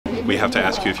we have to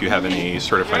ask you if you have any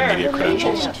certified media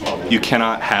credentials. You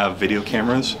cannot have video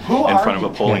cameras in front of a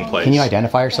polling place. Can you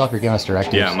identify yourself? You're giving us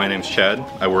directives. Yeah, my name's Chad.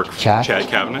 I work for Chad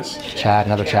Cavanis. Chad,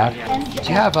 another Chad. Do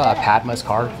you have Padma's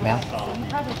card, ma'am?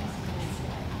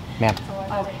 Ma'am.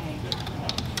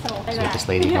 So this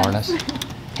lady ignoring us.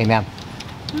 Hey, ma'am.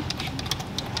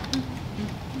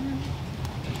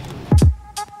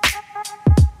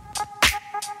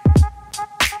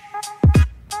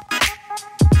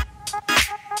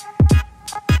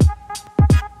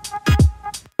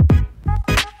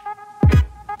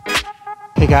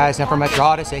 Hey guys, I'm from AQI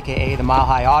Audits, aka the Mile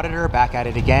High Auditor, back at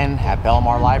it again at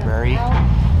Belmar Library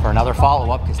for another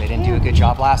follow-up because they didn't do a good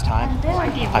job last time.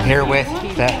 I'm here with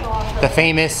the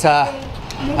famous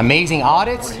amazing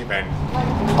audits.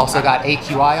 Also got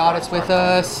AQI Audits with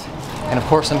us, and of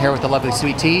course I'm here with the lovely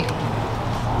Sweet Tea.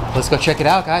 Let's go check it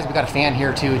out, guys. We got a fan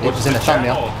here too. It was in the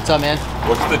thumbnail. What's up, man?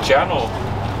 What's the channel?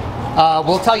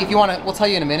 We'll tell you if you want to. We'll tell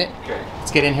you in a minute. Okay.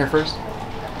 Let's get in here first.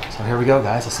 So here we go,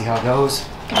 guys. Let's see how it goes.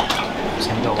 Just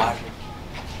gonna go live.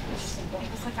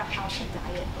 It's like a healthy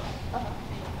diet.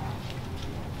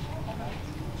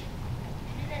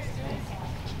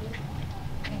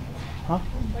 Huh?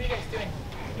 What are you guys doing?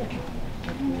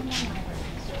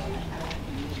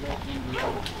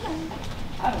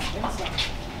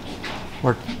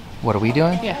 What are we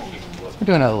doing? Yeah. We're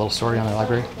doing a little story on the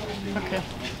library. Okay.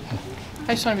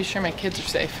 I just want to be sure my kids are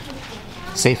safe.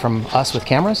 Safe from us with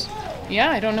cameras?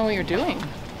 Yeah, I don't know what you're doing.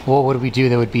 Well, what do we do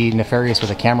that would be nefarious with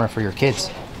a camera for your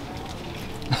kids?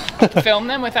 Film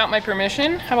them without my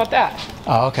permission? How about that?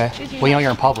 Oh, okay. Well, you know you're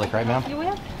in public, right, ma'am? You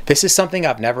will? This is something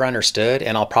I've never understood,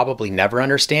 and I'll probably never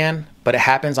understand, but it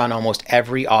happens on almost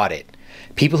every audit.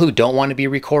 People who don't want to be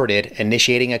recorded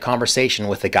initiating a conversation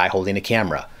with the guy holding a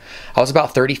camera. I was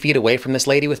about 30 feet away from this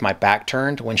lady with my back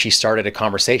turned when she started a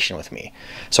conversation with me.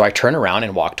 So I turn around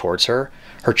and walk towards her.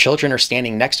 Her children are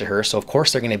standing next to her, so of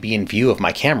course they're going to be in view of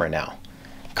my camera now.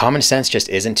 Common sense just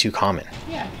isn't too common.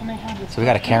 Yeah, can I have this? So we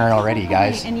got a Karen already,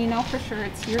 guys. And you know for sure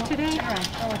it's here today? Yeah,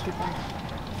 I like it then.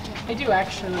 I do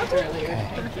actually look earlier.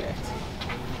 Okay. Perfect.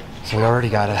 So we already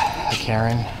got a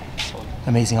Karen.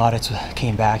 Amazing Audits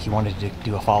came back. He wanted to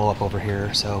do a follow-up over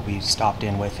here, so we stopped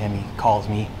in with him. He called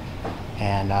me,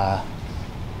 and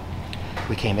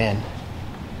we came in.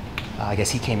 I guess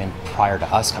he came in prior to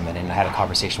us coming in. I had a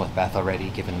conversation with Beth already,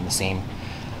 giving him the same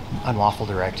unlawful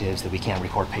directives that we can't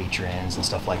record patrons and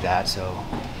stuff like that. So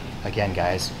again,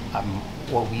 guys,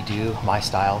 what we do, my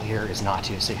style here is not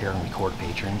to sit here and record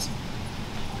patrons,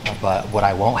 but what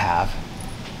I won't have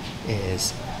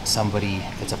is somebody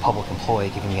that's a public employee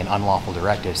giving me an unlawful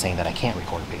directive saying that I can't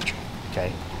record a patron.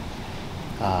 Okay,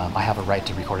 I have a right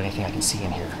to record anything I can see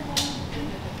in here,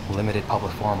 limited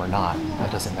public forum or not.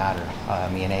 That doesn't matter.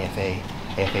 Me and AFA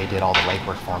did all the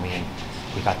legwork for me, and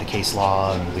we got the case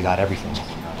law and we got everything.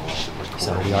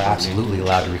 So we are absolutely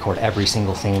allowed to record every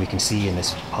single thing we can see in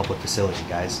this public facility,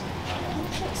 guys.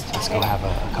 Let's go have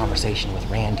a conversation with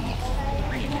Randy.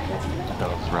 That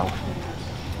was Ralph.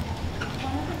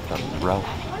 That was Ralph.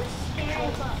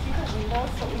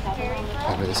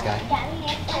 Remember this guy?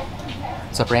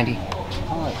 What's up, Randy?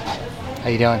 How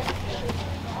you doing?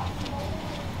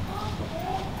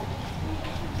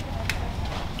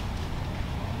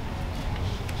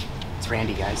 It's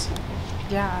Randy, guys.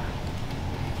 Yeah.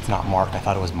 It's not Mark. I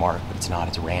thought it was Mark, but it's not.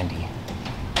 It's Randy.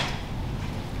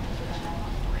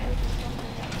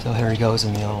 So here he goes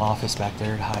in the little office back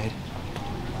there to hide.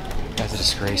 Guy's a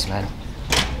disgrace, man.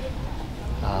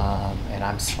 And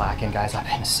I'm slacking, guys. I've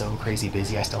been so crazy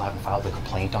busy. I still haven't filed a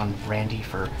complaint on Randy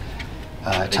for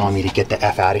telling me to get the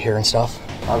F out of here and stuff.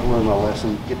 I've learned my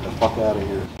lesson. Get the fuck out of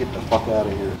here. Get the fuck out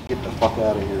of here. Get the fuck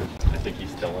out of here. I think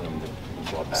he's telling him to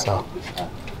go back.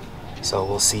 So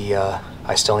we'll see.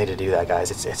 I still need to do that,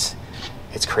 guys.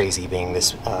 It's crazy being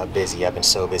this busy. I've been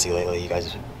so busy lately. You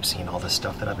guys have seen all this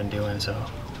stuff that I've been doing. So,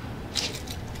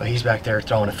 but he's back there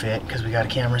throwing a fit because we got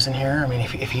cameras in here. I mean,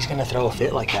 if he's gonna throw a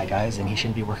fit like that, guys, then he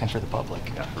shouldn't be working for the public.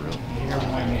 Yeah, for real.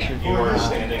 You are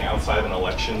standing outside an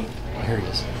election. Oh, here he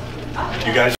is.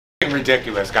 You guys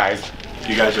Ridiculous, guys.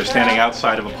 You guys are standing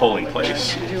outside of a polling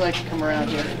place, Would you like to come around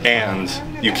here? and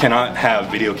you cannot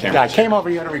have video cameras. Yeah, I came over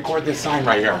here to record this sign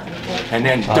right here. And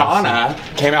then Donna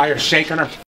came out here shaking her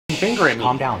finger at me.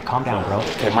 Calm down, bro.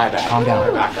 Okay, my bad. Calm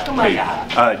down.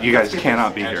 Hey, you guys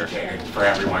cannot be here. For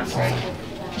everyone's sake.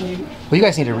 Well, you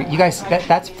guys need to.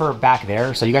 That's for back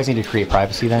there. So you guys need to create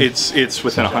privacy then. It's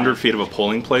within 100 feet of a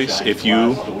polling place. If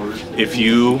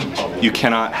you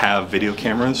cannot have video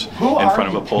cameras in front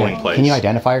of a polling place. Can you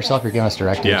identify yourself? You're giving us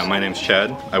directives. Yeah, my name's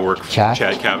Chad. I work for Chad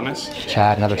Cavanis.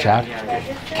 Chad, another Chad.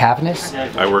 Cavanis.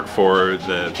 I work for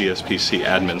the VSPC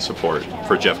admin support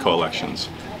for Jeffco elections.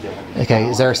 Okay,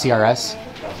 is there a CRS?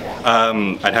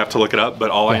 I'd have to look it up,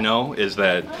 but all I know is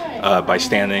that by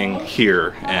standing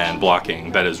here and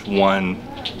blocking, that is one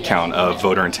count of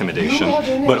voter intimidation,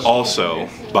 but also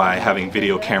by having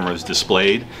video cameras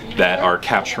displayed that are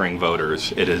capturing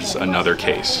voters, it is another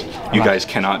case. You guys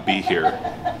cannot be here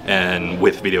and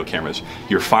with video cameras.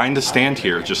 You're fine to stand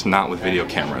here, just not with video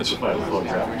cameras.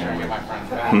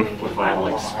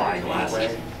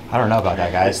 I don't know about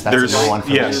that, guys. That's a good one for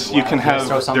me. Yes, you can have,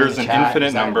 there's an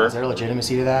infinite number. Is there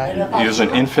legitimacy to that? There's an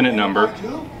infinite number.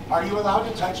 Are you allowed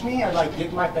to touch me or like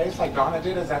hit my face like Donna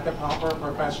did? Is that the proper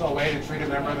professional way to treat a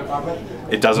member of the public?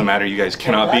 It doesn't matter. You guys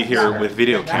cannot be here with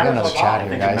video I got cameras. another chat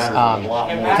here,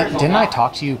 guys. Didn't I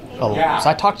talk to you? So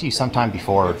I talked to you sometime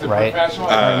before, right?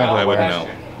 I wouldn't know.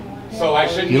 So I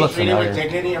shouldn't You be look treated with familiar.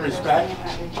 dignity and respect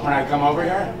when I come over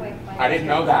here? I didn't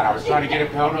know that. I was trying to get a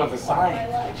photo of the sign.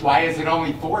 Why is it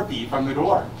only 4 feet from the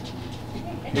door?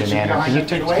 Banana. Can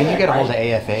you get a hold of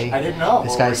AFA? I didn't know.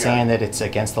 This guy's saying that it's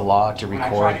against the law to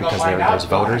record because there's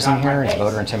voters in here. It's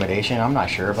voter intimidation. I'm not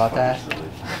sure about that.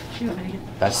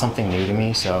 That's something new to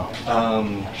me. So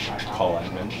Call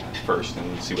admin first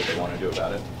and see what they want to do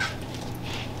about it.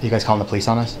 you guys calling the police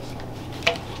on us?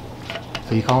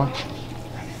 Who you calling?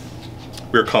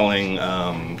 We're calling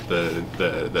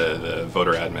the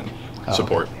voter admin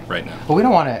support right now. Well, we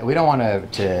don't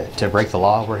want to break the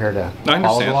law. We're here to No, I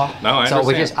follow the understand. law. No, I so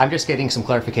understand. I'm just getting some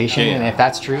clarification, Yeah. and if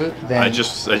that's true, then I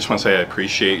just want to say I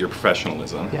appreciate your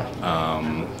professionalism.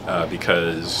 Yeah.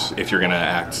 Because if you're going to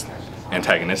act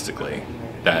antagonistically,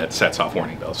 that sets off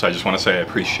warning bells. So I just want to say I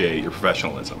appreciate your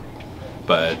professionalism.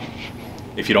 But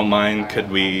if you don't mind, could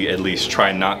we at least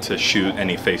try not to shoot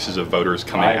any faces of voters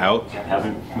coming out? I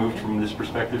haven't moved from this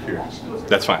perspective here.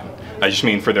 That's fine. I just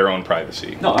mean for their own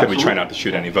privacy. No, Could we try absolutely. not to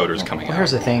shoot any voters coming out? here's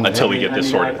the thing. Until we get this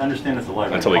I sorted. understand it's a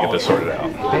library. Until we get this sorted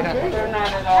out.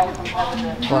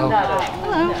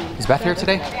 Hello. Is Beth here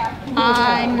today?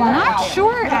 I'm not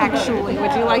sure, actually.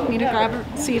 Would you like me to grab her,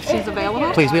 see if she's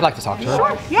available? Please, we'd like to talk to her.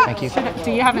 Sure, yeah. Thank you.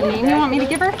 Do you have a name you want me to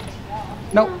give her?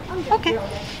 Nope. Okay.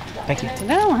 Thank you.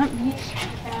 No, let me.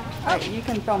 Oh, you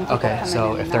can film people Okay, coming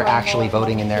so in if and they're out. actually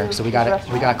voting in there, so we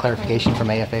got clarification from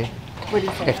AFA. What do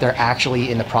you think? If they're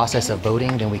actually in the process of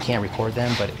voting, then we can't record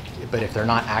them. But if they're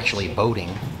not actually voting,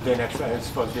 Then it's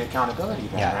supposed to be accountability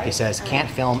then, yeah, right? he says can't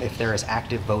film if there is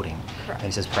active voting. And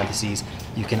he says parentheses,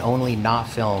 you can only not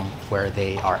film where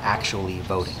they are actually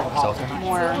voting. So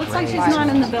More. Looks like she's not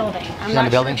in the building. she's in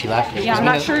the building. She left. Yeah, I'm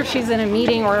not sure if she's in a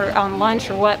meeting or on lunch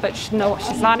or what, but she's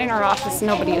not in her office.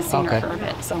 Nobody has seen her Okay. for a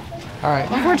bit, so. All right.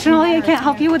 Unfortunately, I can't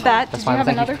help you with that. That's Did you fine. have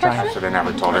Thank you another for trying. question? So they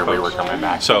never told her we were coming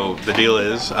back. So the deal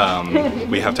is,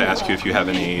 we have to ask you if you have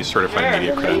any certified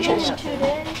media credentials.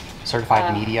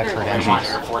 Certified media credentials.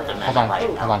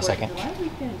 Hold on a second.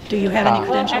 Do you have any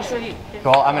credentials?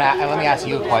 Well, let me ask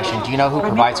you a question. Do you know who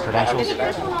provides credentials?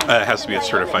 It has to be a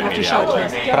certified media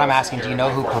outlet. But I'm asking, do you know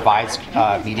who provides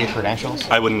media credentials?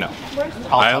 I wouldn't know.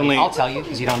 I'll tell you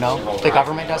because you don't know. The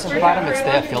government doesn't provide them. It's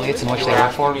the affiliates in which they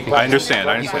work for. I understand.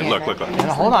 Look. No,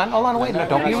 hold on, wait. No,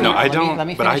 don't be rude. No, I Let me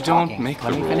don't. But I finish don't talking. make the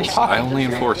Let me finish rules. talking. I only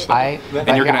enforce them. And you're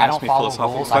going to I ask don't me follow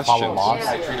philosophical rules, I follow questions. laws.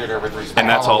 I treated her with respect. And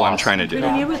that's all I'm laws. trying to do.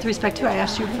 You, with respect to, I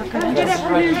asked you for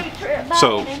credentials.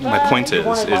 So my point is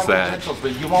that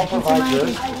But you won't provide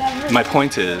yours? my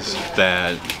point is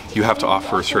that you have to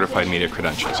offer certified media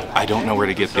credentials. I don't know where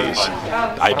to get these.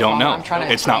 I don't know. I'm trying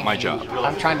to It's not my job.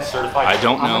 I'm trying to. I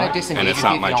don't I'm know, gonna disengage and it's with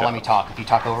not you if my you don't let job. me talk. If you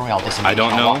talk over me, I'll disengage. I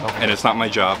don't I'll know, walk over and you. it's not my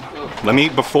job.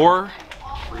 Before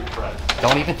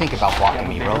Don't even think about blocking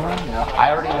me, bro. I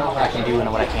already know what I can do and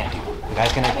what I can't do. You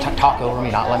guys gonna talk over me,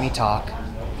 not let me talk.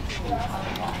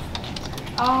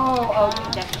 Oh,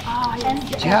 okay. Oh,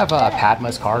 Do you have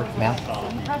Padma's card, ma'am?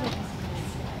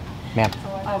 Ma'am.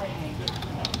 Okay.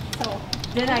 So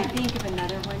then I think of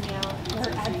another one now. Or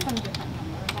add some different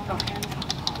numbers. Okay.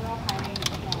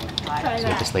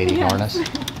 Is this lady ignoring us?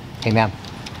 Hey, ma'am.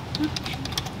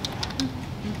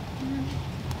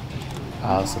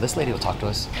 So this lady will talk to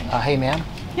us. Hey, ma'am.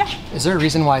 Yeah. Is there a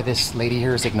reason why this lady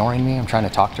here is ignoring me? I'm trying to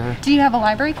talk to her. Do you have a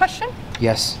library question?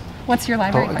 Yes. What's your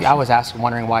library But question? I was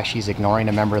wondering why she's ignoring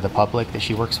a member of the public that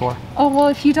she works for. Oh, well,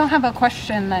 if you don't have a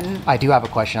question, then I do have a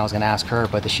question I was going to ask her,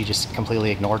 but she just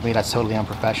completely ignored me. That's totally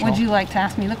unprofessional. would you like to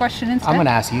ask me the question instead? I'm going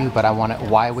to ask you, but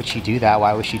why would she do that?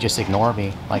 Why would she just ignore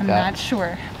me like I'm that? not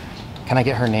sure. Can I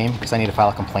get her name? Because I need to file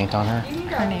a complaint on her.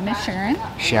 Her name is Sharon.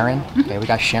 Sharon? Okay, we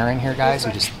got Sharon here, guys,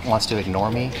 who just wants to ignore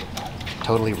me.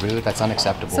 Totally rude. That's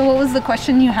unacceptable. So what was the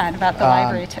question you had about the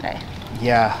library today?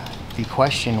 Yeah, the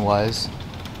question was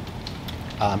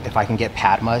if I can get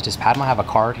Padma. Does Padma have a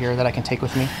card here that I can take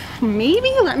with me?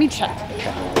 Maybe? Let me check.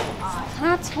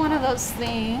 That's one of those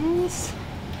things.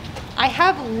 I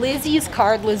have Lizzie's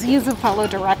card. Lizzie is a fellow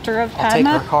director of Padma.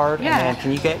 I'll take her card, Yeah. and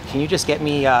then can you just get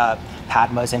me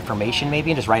Padma's information maybe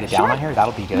and just write it down on here?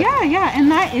 That'll be good. Yeah, and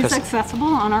that is 'Cause- accessible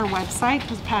on our website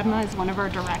because Padma is one of our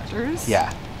directors. Yeah,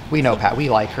 we know Pat. We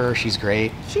like her. She's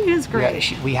great. She is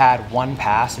great. We had one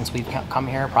pass since we've come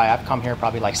here. I've come here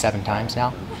probably like 7 times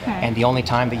now. Okay. And the only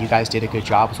time that you guys did a good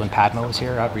job was when Padma was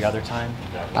here. Every other time,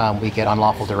 we get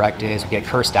unlawful directives. We get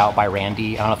cursed out by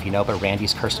Randy. I don't know if you know, but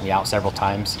Randy's cursed me out several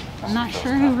times. I'm not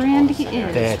sure who Randy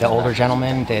is. The older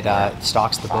gentleman that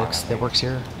stocks the books that works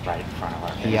here. Right in front of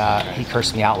us. He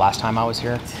cursed me out last time I was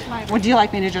here. Would you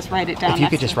like me to just write it down? If you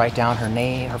could just write down her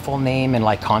name, her full name, and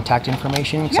like contact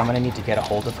information, because I'm gonna need to get a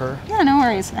hold of her. Yeah, no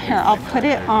worries. Here, I'll put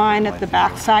it on the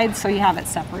back side so you have it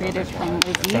separated from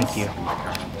Lizzie's. Thank you.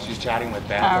 She's chatting with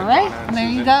Beth. All right, there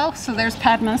you go. So there's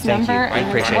Padma's Thank you. number I and as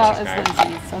appreciate well you. as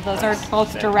Lizzie's. So those are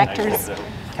both directors.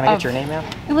 Can I get your name, ma'am?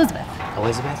 Elizabeth.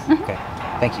 Elizabeth? Okay.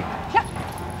 Thank you. Yeah. All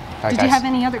right, Did guys. you have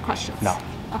any other questions? No.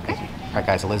 Okay. All right,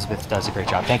 guys. Elizabeth does a great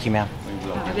job. Thank you, ma'am.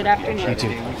 Have a good afternoon. You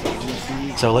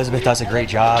too. So Elizabeth does a great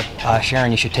job.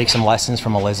 Sharon, you should take some lessons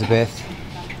from Elizabeth.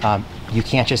 You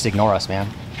can't just ignore us, man.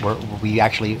 We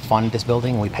actually fund this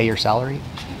building and we pay your salary.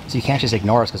 So you can't just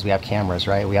ignore us because we have cameras,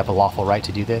 right? We have a lawful right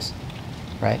to do this,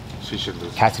 right? She should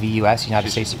lose. Cats v. U.S.,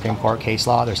 United States Supreme Court case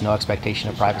law. There's no expectation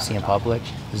of privacy in public.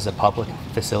 This is a public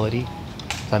facility.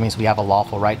 So that means we have a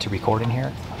lawful right to record in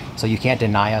here. So you can't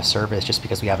deny us service just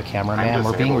because we have a cameraman.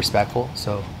 We're being respectful,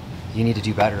 so you need to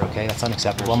do better, okay? That's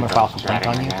unacceptable. I'm gonna file a complaint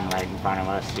on you. Right in front of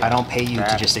us. I don't pay you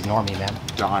to just ignore me, man.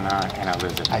 Donna and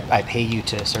Elizabeth. I pay you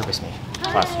to service me.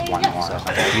 Plus one more. So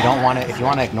if you don't want to, if you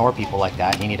want to ignore people like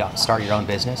that, you need to start your own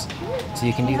business. So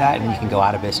you can do that, and you can go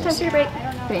out of business. Thank you.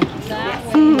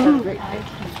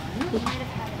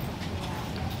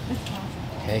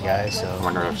 Hey guys, I so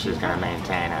wonder if she's going to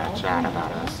maintain a chat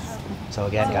about us.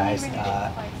 again, guys,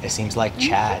 it seems like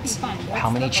Chads. How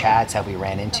many Chads have we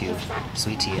ran into,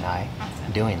 Sweet Tea and I,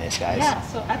 doing this, guys?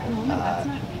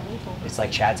 It's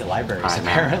like Chads at libraries,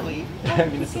 apparently. I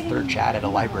mean, it's the 3rd Chad at a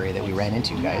library that we ran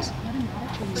into, guys.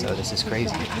 So this is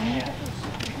crazy.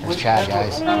 There's Chad,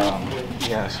 guys.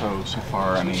 Yeah, so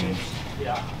far, I mean,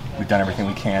 we've done everything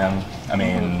we can. I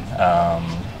mean,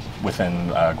 within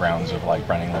grounds of like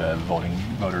running the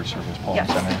voter service polling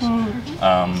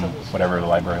centers. Whatever the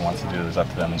library wants to do is up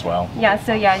to them as well. Yeah,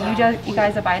 so yeah, you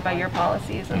guys abide by your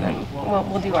policies, and then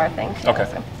we'll do our thing. Okay,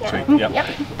 So, sweet. Yep.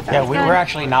 Yeah, we're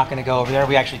actually not going to go over there.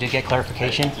 We actually did get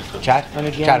clarification. Chad, I'm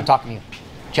talking to you. Chad, I'm talking to you,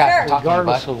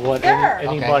 Regardless bud. of what Okay,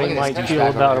 anybody look at might this feel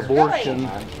douchebag about over here. abortion,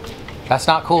 That's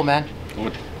not cool, man.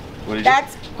 What did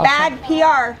That's bad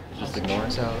PR. just ignore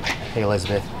it? So, hey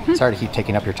Elizabeth, sorry to keep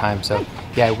taking up your time. So,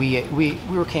 yeah, we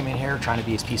came in here trying to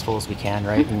be as peaceful as we can,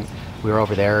 right? And we were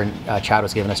over there, and Chad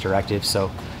was giving us directives. So,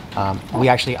 we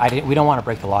don't want to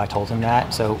break the law. I told him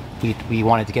that. So we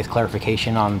wanted to get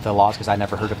clarification on the laws because I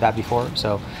never heard of that before.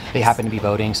 So they happen to be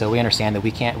voting. So we understand that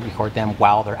we can't record them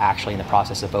while they're actually in the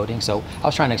process of voting. So I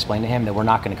was trying to explain to him that we're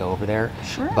not going to go over there.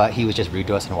 Sure. But he was just rude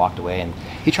to us and walked away. And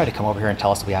he tried to come over here and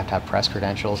tell us that we have to have press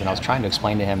credentials. And I was trying to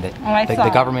explain to him that the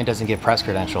government doesn't give press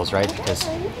credentials, right? Because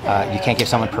you can't give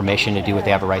someone permission to do what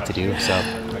they have a right to do. So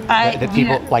the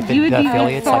people, like the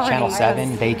affiliates, like Channel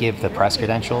 7, they give the press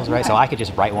credentials, right? So I could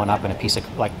just write one up in a piece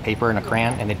of like paper and a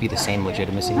crayon, and it'd be the same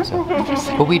legitimacy. So,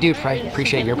 but we do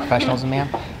appreciate your professionalism, ma'am.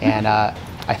 And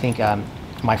I think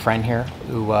my friend here,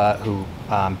 who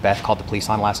Beth called the police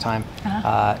on last time,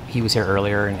 he was here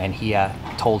earlier, and he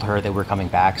told her that we're coming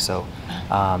back. So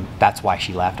that's why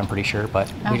she left, I'm pretty sure.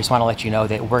 But we just want to let you know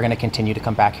that we're going to continue to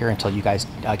come back here until you guys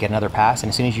get another pass. And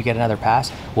as soon as you get another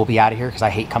pass, we'll be out of here because I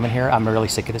hate coming here. I'm really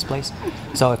sick of this place.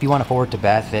 So if you want to forward to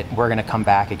Beth that we're going to come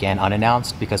back again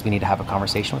unannounced because we need to have a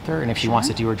conversation with her. And if she wants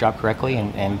to do her job correctly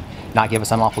and not give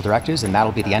us unlawful directives, then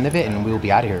that'll be the end of it, and we will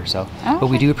be out of here. So, but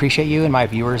we do appreciate you, and my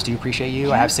viewers do appreciate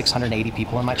you. I have 680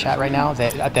 people in my chat right now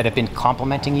that have been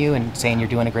complimenting you and saying you're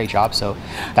doing a great job. So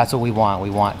that's what we want. We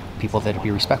want people that will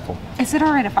be respectful. Is it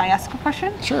all right if I ask a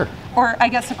question? Sure. Or I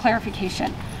guess a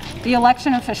clarification. The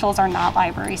election officials are not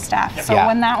library staff. So Yeah.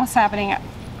 when that was happening,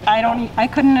 I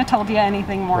couldn't have told you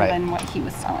anything more Right. than what he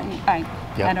was telling me. I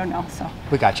don't know. So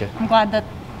We got you. I'm glad that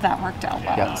worked out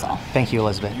well. That's all. Thank you,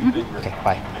 Elizabeth. Okay,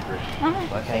 bye.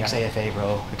 But thanks, AFA,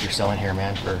 bro, if you're still in here,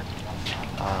 man, for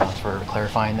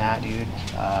clarifying that, dude.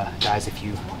 Guys, if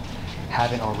you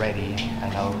haven't already, I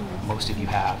know most of you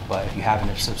have, but if you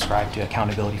haven't subscribed to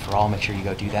Accountability for All, make sure you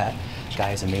go do that.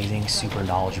 Guy is amazing, super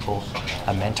knowledgeable,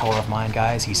 a mentor of mine,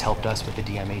 guys. He's helped us with the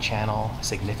DMA channel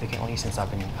significantly since I've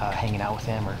been hanging out with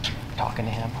him or talking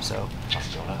to him. So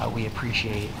we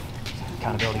appreciate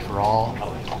Accountability for All.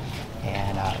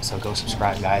 And so go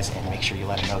subscribe, guys, and make sure you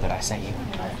let them know that I sent you.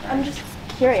 I'm just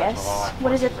curious.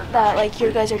 What is it that like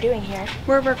you guys are doing here?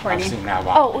 We're recording.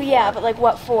 Oh yeah, but like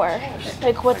what for?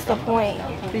 Like what's the point?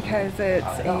 Because it's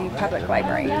a public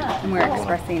library and we're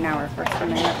expressing our First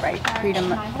Amendment right,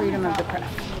 freedom of the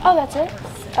press. Oh, that's it?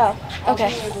 Oh, okay.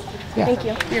 Yeah. Thank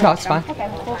you. No, it's fine. Okay,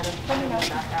 well, let me know.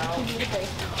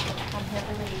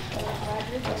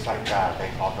 Looks like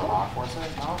they called the law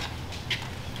enforcement, no?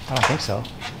 I don't think so.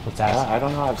 What's that? I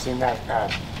don't know. I've seen that.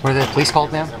 Were the police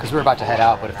called, ma'am? Because we were about to head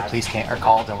out, but if the police are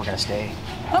called, then we're going to stay.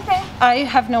 Okay. I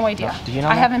have no idea. Do you know?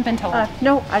 I haven't been told.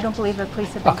 No, I don't believe the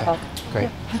police have been Okay, called. great.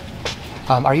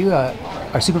 Are you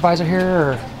our supervisor here?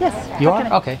 Or? Yes. You What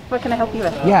are? Okay. What can I help you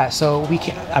with? Yeah, so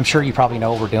I'm sure you probably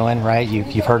know what we're doing, right?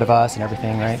 You've heard of us and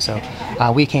everything, right? So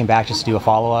we came back just to do a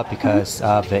follow-up because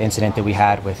of the incident that we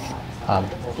had with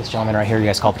this gentleman right here. You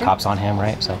guys called the cops on him,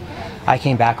 right? So I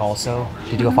came back also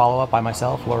to do a follow-up by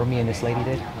myself, what me and this lady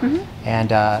did. And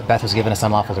Beth was giving us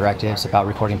unlawful directives about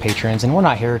recording patrons. And we're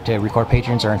not here to record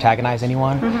patrons or antagonize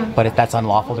anyone, but if that's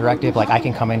unlawful directive, like I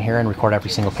can come in here and record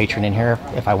every single patron in here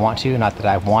if I want to. Not that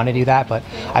I want to do that, but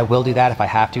I will do that if I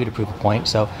have to prove a point.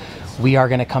 So we are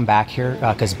going to come back here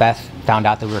because Beth found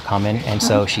out that we were coming, and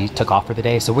so she took off for the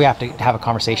day. So we have to have a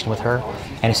conversation with her.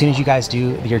 And as soon as you guys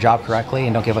do your job correctly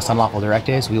and don't give us unlawful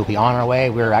directives, we will be on our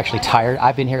way. We're actually tired.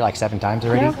 I've been here like 7 times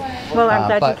already. Yeah. Well, I'm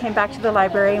glad you came back to the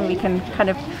library and we can kind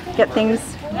of get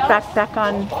things back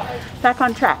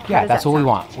on track. Yeah, that's what we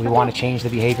want. We want to change the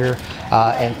behavior.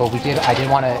 But I did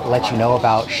want to let you know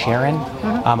about Sharon.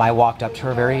 I walked up to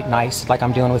her very nice, like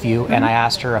I'm doing with you, and I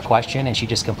asked her a question, and she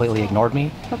just completely ignored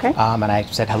me. Okay. And I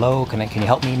said, hello, can you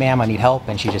help me, ma'am? I need help.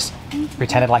 And she just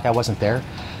pretended like I wasn't there.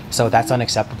 So that's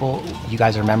unacceptable. You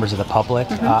guys are members of the public.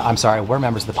 I'm sorry, we're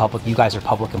members of the public. You guys are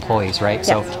public employees, right? Yes,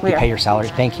 so we you are. pay your salary.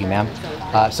 Thank you, ma'am.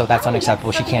 So that's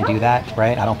unacceptable. She can't do that,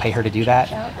 right? I don't pay her to do that.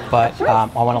 But I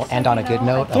want to end on a good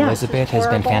note. Yeah. Elizabeth has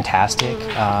been fantastic,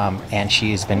 and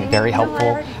she's been very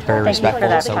helpful, very respectful.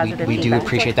 that So positive we do feedback.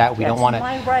 appreciate that. We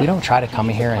don't try to come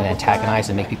in here and antagonize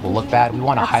and make people look bad. We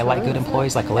want to highlight good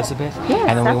employees like Elizabeth,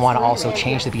 and then we want to also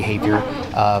change the behavior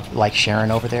of like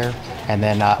Sharon over there. And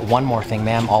then one more thing,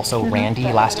 ma'am. Also,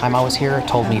 Randy, last time I was here,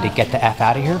 told me to get the F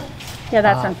out of here. Yeah,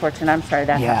 that's unfortunate. I'm sorry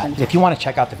that happened. If you want to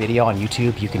check out the video on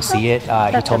YouTube, you can see it.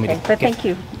 He told me to. But thank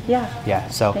you. Yeah. Yeah.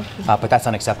 So, Thank you. but that's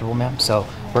unacceptable, ma'am. So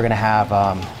we're gonna have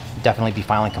definitely be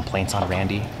filing complaints on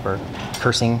Randy for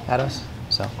cursing at us.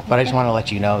 So, but I just want to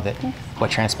let you know that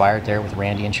what transpired there with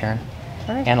Randy and Sharon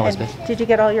All right. and Elizabeth. Did you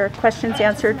get all your questions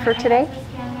answered for today?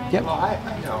 Yep. Well,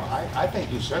 I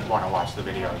think you should want to watch the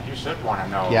video. You should want to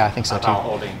know Yeah, I think so, about too.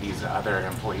 holding these other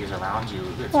employees around you.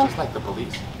 It's just like the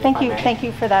police. Thank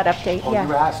you for that update. Well, Yeah.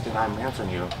 you asked and I'm answering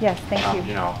you. Yes, thank you.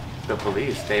 You know, the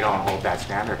police, they don't hold that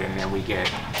standard, and then we get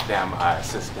them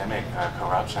systemic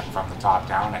corruption from the top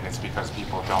down, and it's because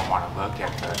people don't want to look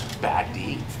at the bad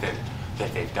deeds that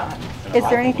they've done. Is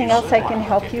there anything else I can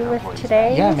help you with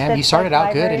today? Yeah, ma'am. You that's, started like,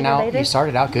 out good, and now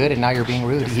library-related? you're being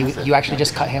rude. You actually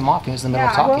just cut him off. He was in the middle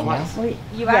of talking, ma'am.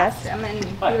 You asked him and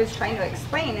he was trying to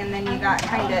explain, and then you got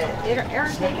kind of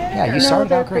irritated? Yeah, you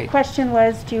started out great. The question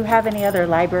was, do you have any other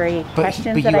library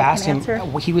questions But that you I asked can him,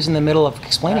 answer? he was in the middle of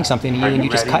explaining something to you, and you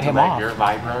just cut him off. Your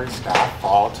library staff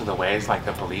fall to the ways like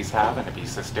the police have and to be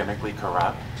systemically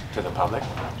corrupt to the public?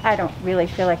 I don't really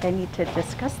feel like I need to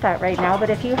discuss that right now, but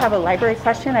if you have a library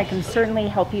question, I can certainly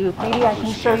help you. Maybe I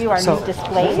can show you our new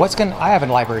displays. I have a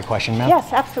library question, ma'am.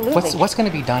 Yes, absolutely. What's going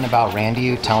to be done about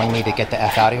Randy telling me to get the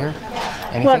F out of here?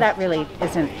 Anything? Well, that really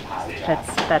isn't,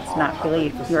 that's not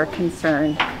really your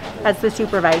concern. As the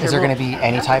supervisor. Is there going to be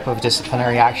any type of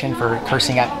disciplinary action for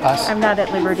cursing at us? I'm not at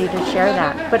liberty to share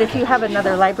that. But if you have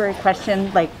another library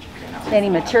question, like any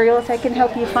materials I can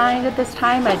help you find at this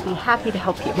time, I'd be happy to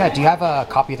help you. Yeah, do you have a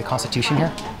copy of the Constitution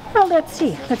here? Well, let's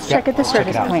see. Let's check at the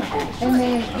service point. And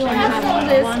then you'll have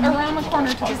this around the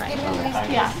corner to the right.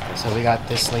 Yeah. So we got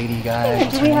this lady,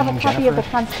 guys. Do we have a copy of the Jennifer?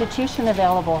 Constitution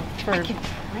available for? Print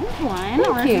one,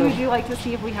 or would you like to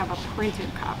see if we have a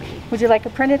printed copy? Would you like a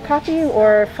printed copy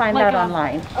or find Like that a-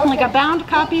 online? Like a bound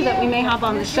copy that we may have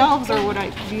on the shelves, or would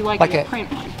you like Like a a- print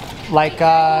one? Like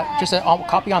just a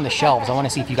copy on the shelves. I want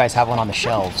to see if you guys have one on the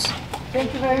shelves.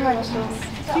 Thank you very much.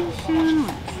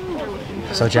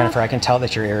 So Jennifer, I can tell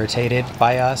that you're irritated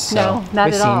by us. So No, not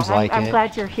it at all. seems like I'm it.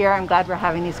 glad you're here. I'm glad we're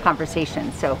having these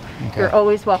conversations. So Okay. you're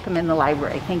always welcome in the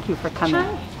library. Thank you for coming.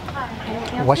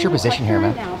 What's your position here,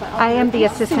 ma'am? I am the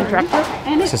assistant director.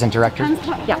 Assistant director?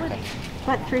 Yeah.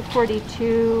 What,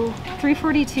 342?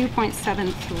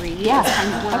 342.73 Yeah. is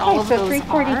kind of where all Okay, of so those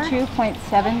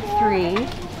 342.73.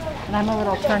 And I'm a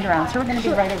little turned around, so we're going to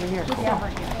be right over here. Yeah.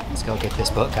 Let's go get this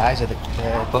book, guys, the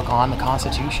book on the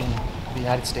Constitution of the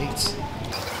United States.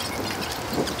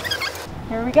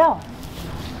 Here we go.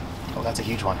 Oh, that's a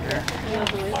huge one.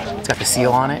 It's got the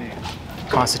seal on it.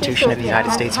 Constitution of the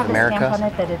United States of America. On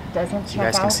it that it doesn't So you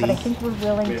guys can see. but I think we're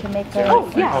willing to make a. Oh,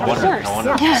 yeah, of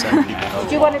course.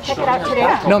 Do you want to check it out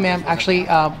today? No, ma'am. Actually,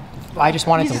 I just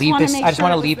wanted to leave this. I just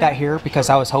want to leave that here because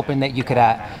I was hoping that you could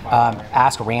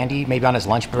ask Randy, maybe on his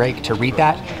lunch break, to read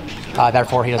that.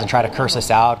 Therefore, he doesn't try to curse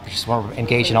us out. Just want to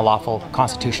engage in a lawful,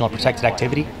 constitutional, protected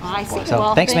activity. I see. So,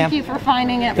 Well, thanks, ma'am. Thank you for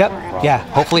finding it. Yep. Yeah.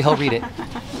 Hopefully, he'll read it.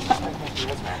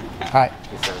 All right.